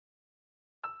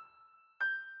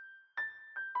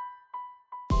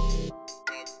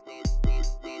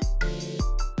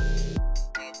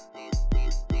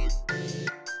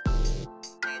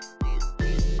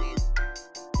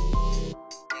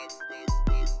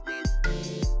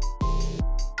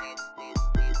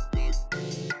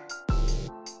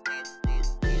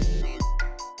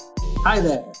Hi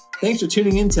there. Thanks for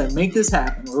tuning in to Make This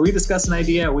Happen, where we discuss an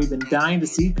idea we've been dying to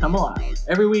see come alive.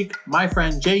 Every week, my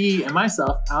friend J.E. and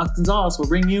myself, Alex Gonzalez, will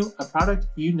bring you a product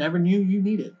you never knew you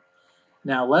needed.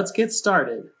 Now, let's get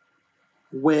started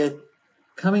with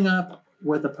coming up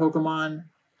with a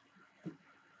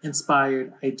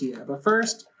Pokemon-inspired idea. But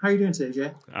first, how are you doing today,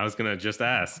 Jay? I was going to just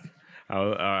ask,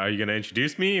 are you going to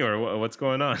introduce me or what's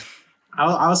going on?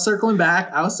 I was circling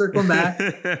back.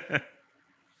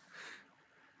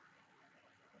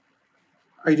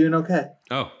 Are you doing okay?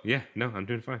 Oh, yeah. No, I'm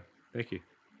doing fine. Thank you.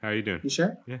 How are you doing? You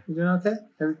sure? Yeah. You doing okay?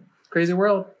 Crazy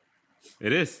world.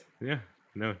 It is. Yeah.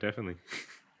 No, definitely.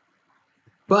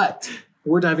 But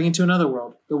we're diving into another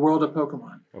world, the world of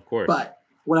Pokemon. Of course. But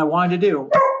what I wanted to do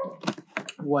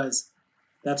was,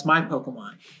 that's my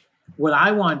Pokemon. What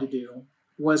I wanted to do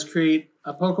was create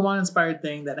a Pokemon-inspired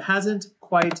thing that hasn't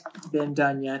quite been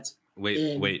done yet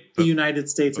in the United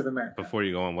States of America. Before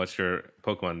you go on, what's your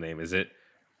Pokemon name? Is it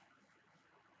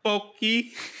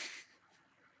Pokey?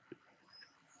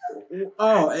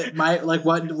 Oh, it might, like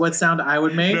what sound I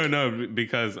would make? No,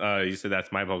 because you said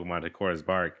that's my Pokemon, Decora's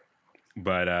bark.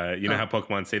 But you know how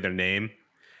Pokemon say their name,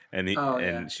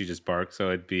 and she just barks, so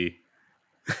it'd be.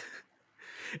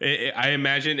 I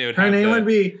imagine it would. Her name would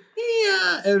be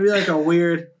yeah. It would be like a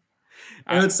weird.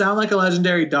 It would sound like a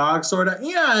legendary dog, sort of.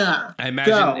 Yeah. I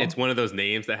imagine it's one of those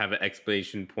names that have an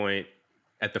exclamation point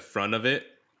at the front of it.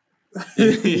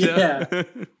 Yeah. All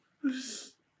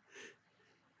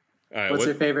right, What's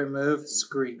your favorite move?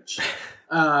 Screech.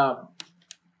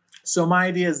 So my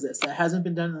idea is this. That hasn't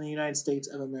been done in the United States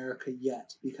of America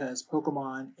yet because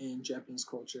Pokemon in Japanese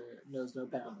culture knows no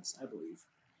bounds, I believe.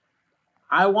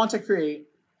 I want to create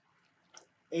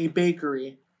a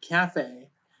bakery cafe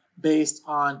based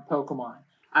on Pokemon.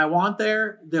 I want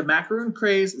the macaroon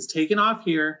craze is taken off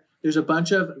here. There's a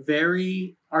bunch of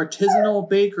very artisanal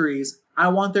bakeries. I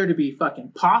want there to be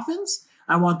fucking poffins.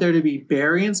 I want there to be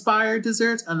berry-inspired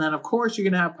desserts. And then, of course, you're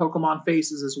going to have Pokemon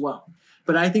faces as well.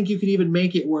 But I think you could even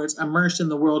make it where it's immersed in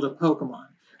the world of Pokemon,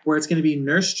 where it's going to be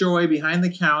Nurse Joy behind the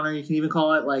counter. You can even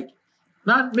call it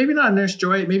maybe not Nurse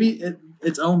Joy, maybe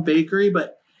its own bakery,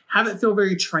 but have it feel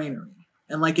very trainery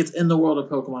and like it's in the world of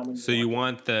Pokemon. So you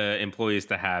want the employees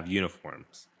to have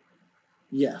uniforms?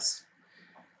 Yes.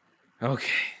 Okay,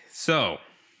 so.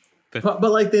 But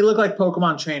like they look like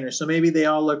Pokemon trainers, so maybe they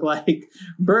all look like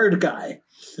Bird Guy.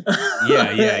 Yeah.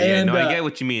 And, no, I get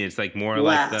what you mean. It's like more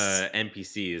Lass. like the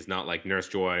NPCs, not like Nurse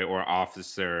Joy or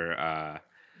Officer.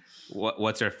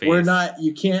 What's her face?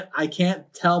 I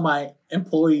can't tell my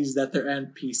employees that they're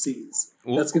NPCs.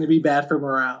 Well, that's going to be bad for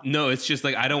morale. No, it's just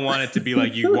like I don't want it to be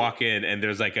like you walk in and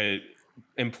there's like a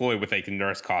employee with like a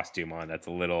nurse costume on. That's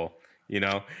a little,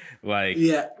 like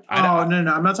yeah. No,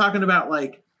 I'm not talking about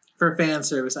like. For fan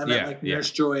service, I meant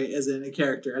Nurse Joy as in a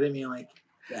character. I didn't mean like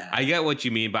that. I get what you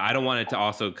mean, but I don't want it to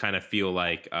also kind of feel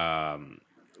like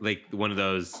one of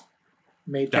those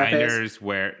maid diners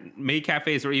cafes? maid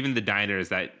cafes or even the diners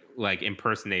that like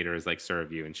impersonators like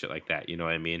serve you and shit like that. You know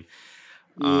what I mean?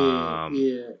 Yeah.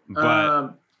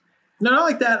 But no, not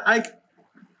like that.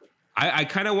 I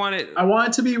kind of want it. I want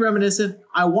it to be reminiscent.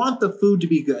 I want the food to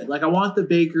be good. Like I want the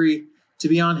bakery to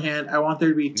be on hand. I want there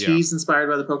to be teas inspired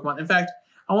by the Pokemon. In fact,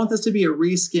 I want this to be a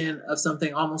reskin of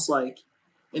something almost like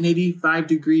an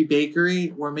 85-degree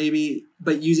bakery,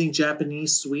 but using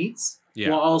Japanese sweets,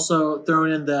 while also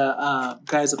throwing in the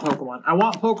guys of Pokemon. I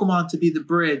want Pokemon to be the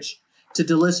bridge to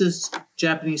delicious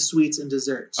Japanese sweets and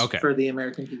desserts for the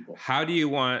American people.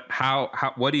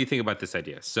 What do you think about this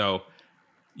idea? So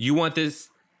you want this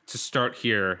to start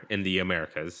here in the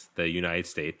Americas, the United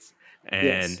States,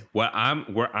 and where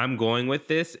I'm going with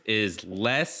this is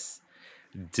less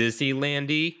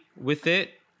Disneylandy with it,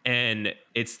 and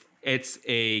it's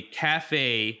a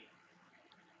cafe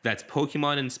that's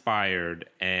Pokemon inspired,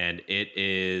 and it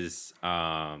is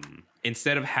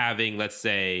instead of having, let's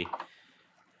say,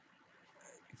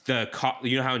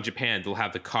 you know how in Japan they'll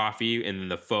have the coffee and then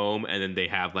the foam and then they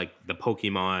have like the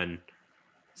Pokemon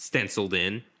stenciled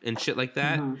in and shit like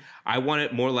that. Mm-hmm. I want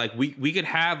it more like we could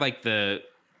have like the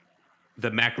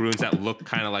macaroons that look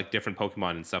kind of like different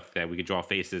Pokemon and stuff that we could draw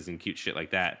faces and cute shit like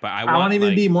that. But I want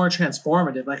even be more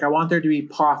transformative. Like I want there to be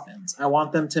poffins. I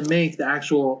want them to make the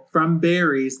actual from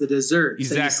berries the desserts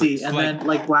that you see, and then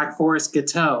like Black Forest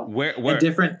Gateau and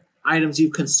different items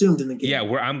you've consumed in the game. Yeah,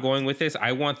 where I'm going with this,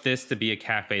 I want this to be a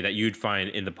cafe that you'd find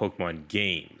in the Pokemon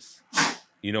games.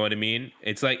 You know what I mean?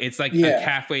 It's like a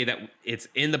cafe that it's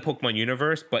in the Pokemon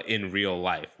universe, but in real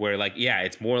life. Where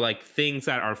it's more like things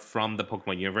that are from the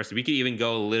Pokemon universe. We could even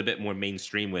go a little bit more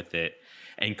mainstream with it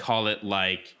and call it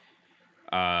like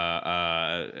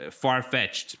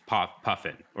far-fetched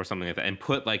puffin or something like that, and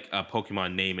put like a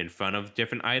Pokemon name in front of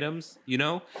different items, you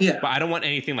know. Yeah. But I don't want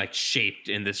anything like shaped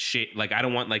in this shape. Like I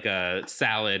don't want like a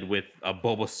salad with a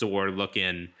Bulbasaur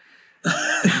looking.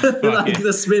 Like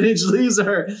the spinach leaves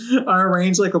are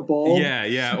arranged like a bowl.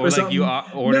 Yeah, or or like something. you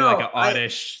order No, like an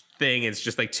oddish thing. It's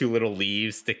just like 2 little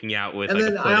leaves sticking out with. And like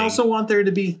then a I pudding. also want there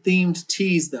to be themed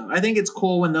teas, though. I think it's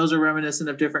cool when those are reminiscent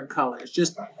of different colors.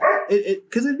 Just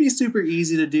because it'd be super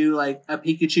easy to do like a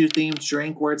Pikachu themed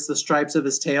drink where it's the stripes of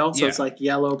his tail, so it's like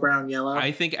yellow, brown, yellow.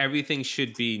 I think everything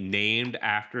should be named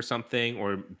after something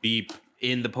or be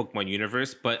in the Pokemon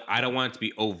universe, but I don't want it to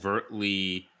be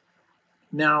overtly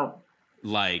now.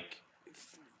 Like,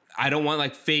 I don't want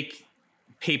like fake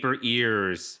paper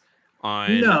ears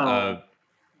on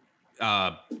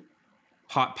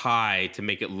pot pie to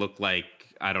make it look like,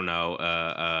 I don't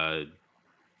know,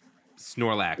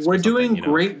 Snorlax. We're doing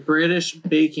Great British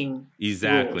baking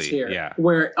rules here. Yeah.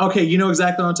 Where you know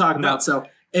exactly what I'm talking about. So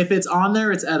if it's on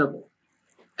there, it's edible.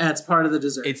 And it's part of the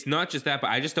dessert. It's not just that,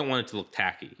 but I just don't want it to look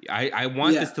tacky. I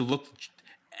want this to look.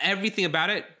 Everything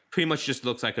about it pretty much just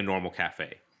looks like a normal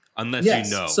cafe, unless you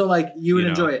know. So like you would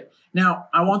enjoy it. Now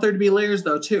I want there to be layers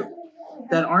though too,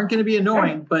 that aren't going to be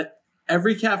annoying, but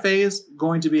every cafe is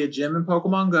going to be a gym in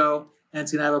Pokemon Go, and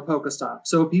it's going to have a Pokestop.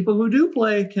 So people who do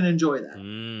play can enjoy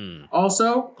that.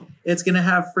 Also, it's going to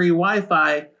have free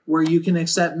Wi-Fi where you can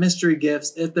accept mystery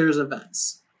gifts if there's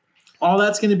events. All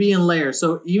that's going to be in layers.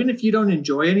 So even if you don't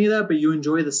enjoy any of that, but you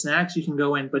enjoy the snacks, you can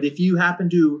go in. But if you happen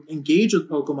to engage with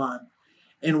Pokemon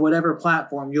in whatever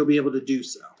platform, you'll be able to do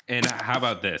so. And how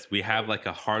about this? We have like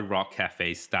a Hard Rock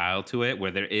Cafe style to it where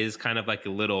there is kind of like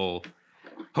a little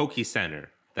Poke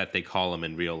Center that they call them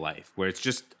in real life, where it's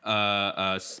just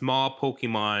a small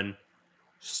Pokemon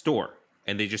store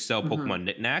and they just sell Pokemon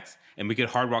knickknacks. And we could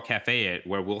Hard Rock Cafe it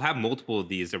where we'll have multiple of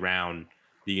these around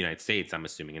the United States, I'm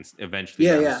assuming, and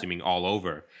eventually I'm assuming all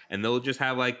over. And they'll just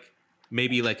have like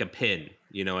maybe like a pin,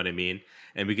 you know what I mean?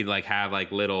 And we could like have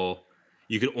like little,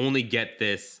 you could only get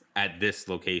this at this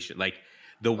location. Like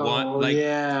the one,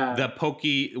 the Poke,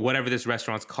 whatever this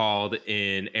restaurant's called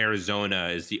in Arizona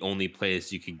is the only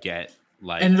place you could get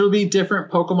like. And it'll be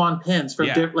different Pokemon pins from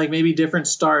like maybe different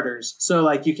starters. So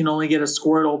like you can only get a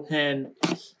Squirtle pin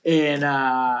in,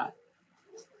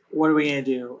 what are we going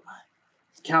to do?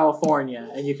 California,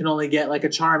 and you can only get like a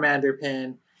Charmander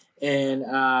pin in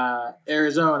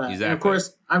Arizona. Exactly. And of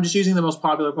course, I'm just using the most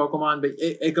popular Pokemon, but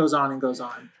it goes on and goes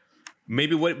on.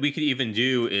 Maybe what we could even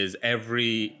do is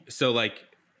like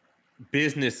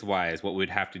business wise, what we'd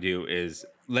have to do is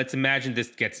let's imagine this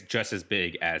gets just as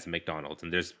big as McDonald's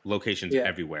and there's locations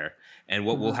everywhere. And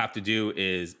what we'll have to do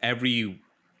is every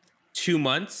 2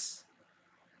 months,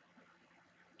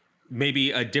 maybe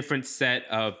a different set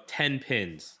of 10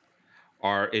 pins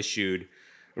are issued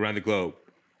around the globe,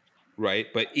 right?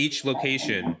 But each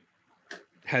location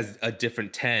has a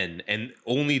different 10, and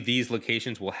only these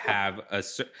locations will have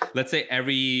let's say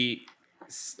every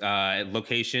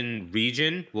location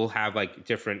region will have like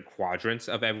different quadrants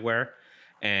of everywhere,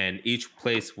 and each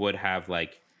place would have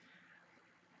like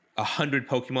 100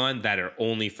 Pokemon that are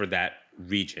only for that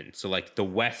region. So like the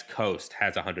West Coast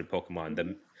has 100 Pokemon,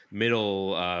 the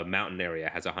middle mountain area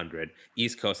has 100,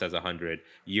 East Coast has 100,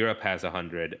 Europe has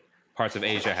 100, parts of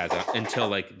Asia has until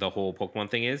like the whole Pokemon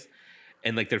thing is.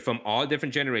 And like they're from all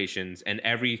different generations, and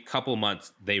every couple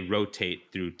months they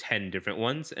rotate through 10 different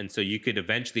ones. And so you could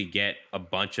eventually get a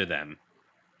bunch of them,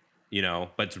 you know,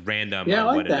 but it's random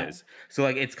on what it is. So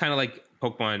like it's kind of like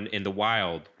Pokemon in the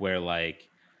wild where like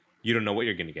you don't know what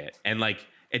you're going to get. And like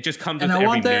it just comes with every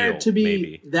meal. And I want there to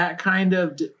be that kind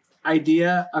of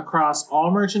idea across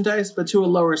all merchandise, but to a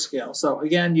lower scale. So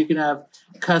again, you can have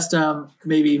custom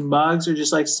maybe mugs or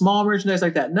just like small merchandise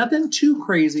like that. Nothing too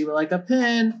crazy, but like a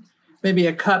pin, maybe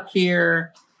a cup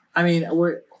here. I mean,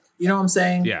 you know what I'm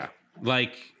saying? Yeah.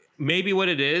 Like maybe what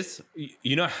it is,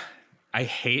 you know, I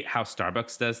hate how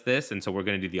Starbucks does this. And so we're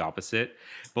going to do the opposite.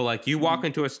 But like you walk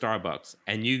into a Starbucks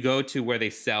and you go to where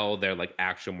they sell their like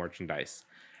actual merchandise.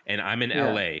 And I'm in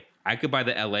LA. I could buy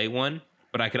the LA one,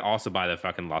 but I could also buy the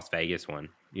fucking Las Vegas one.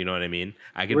 You know what I mean?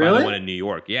 I could buy the one in New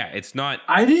York. Yeah, it's not.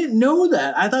 I didn't know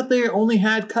that. I thought they only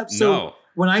had cups. So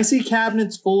when I see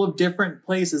cabinets full of different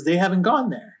places, they haven't gone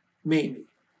there. Maybe.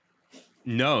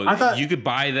 No, I thought you could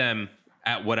buy them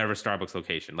at whatever Starbucks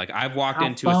location. Like I've walked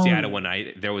into a Seattle one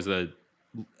night. There was a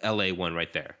LA one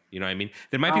right there. You know what I mean?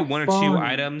 There might be one or two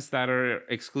items that are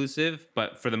exclusive,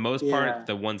 but for the most part,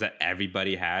 the ones that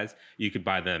everybody has, you could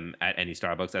buy them at any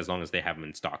Starbucks as long as they have them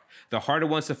in stock. The harder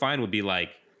ones to find would be like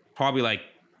probably like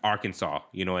Arkansas.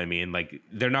 You know what I mean? Like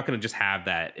they're not going to just have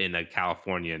that in a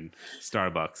Californian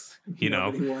Starbucks. You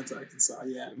know, nobody wants Arkansas.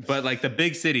 Yeah, but like the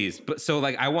big cities. But so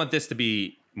like I want this to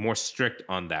be more strict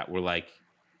on that. Where like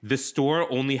the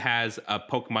store only has a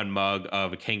Pokemon mug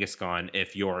of a Kangaskhan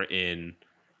if you're in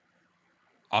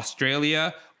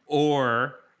Australia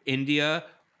or India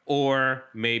or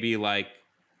maybe like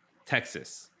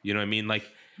Texas. You know what I mean? Like,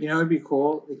 you know, it'd be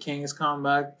cool. The Kangaskhan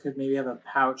mug could maybe have a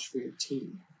pouch for your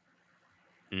tea.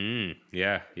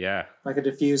 Yeah, yeah. Like a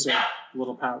diffuser,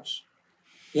 little pouch.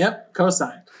 Yep,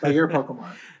 cosigned by your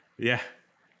Pokemon. Yeah.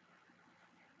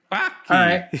 Wacky. All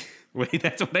right. Wait,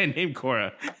 that's what I named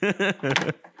Cora.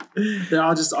 They're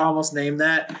all just almost named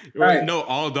that. All Right. right. No,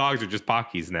 all dogs are just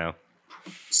Pockies now.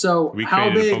 So We how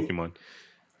created big? a Pokemon.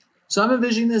 So I'm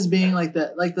envisioning this being like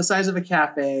the size of a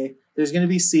cafe. There's going to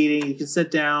be seating. You can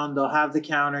sit down. They'll have the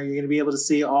counter. You're going to be able to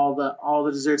see all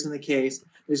the desserts in the case.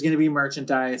 There's going to be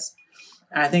merchandise.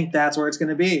 And I think that's where it's going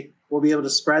to be. We'll be able to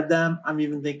spread them. I'm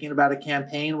even thinking about a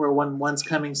campaign where when one's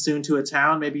coming soon to a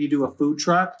town, maybe you do a food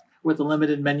truck with a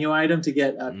limited menu item to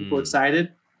get people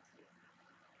excited.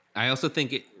 I also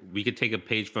think we could take a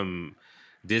page from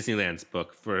Disneyland's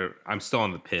book I'm still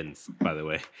on the pins, by the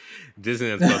way.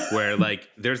 Disneyland's book where like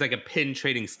there's like a pin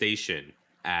trading station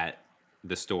at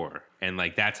the store. And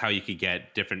like that's how you could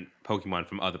get different Pokemon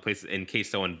from other places in case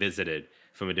someone visited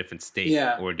from a different state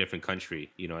or a different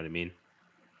country. You know what I mean?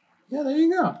 Yeah, there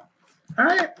you go. All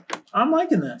right. I'm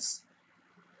liking this.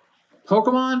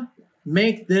 Pokemon,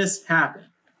 make this happen.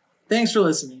 Thanks for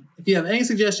listening. If you have any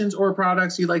suggestions or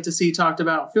products you'd like to see talked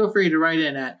about, feel free to write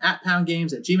in at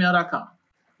 @poundgames@gmail.com.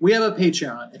 We have a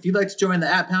Patreon. If you'd like to join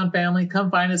the @Pound family,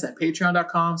 come find us at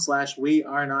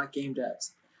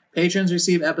patreon.com/wearenotgamedevs. Patrons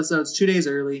receive episodes 2 days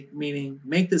early, meaning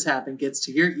Make This Happen gets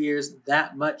to your ears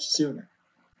that much sooner.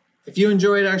 If you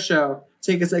enjoyed our show,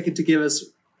 take a second to give us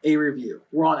a review.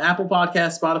 We're on Apple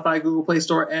Podcasts, Spotify, Google Play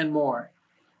Store, and more.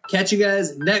 Catch you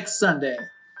guys next Sunday.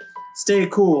 Stay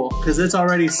cool, because it's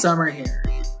already summer here.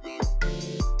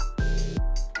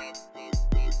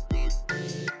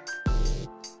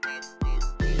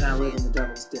 And I live in the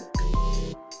devil's dick.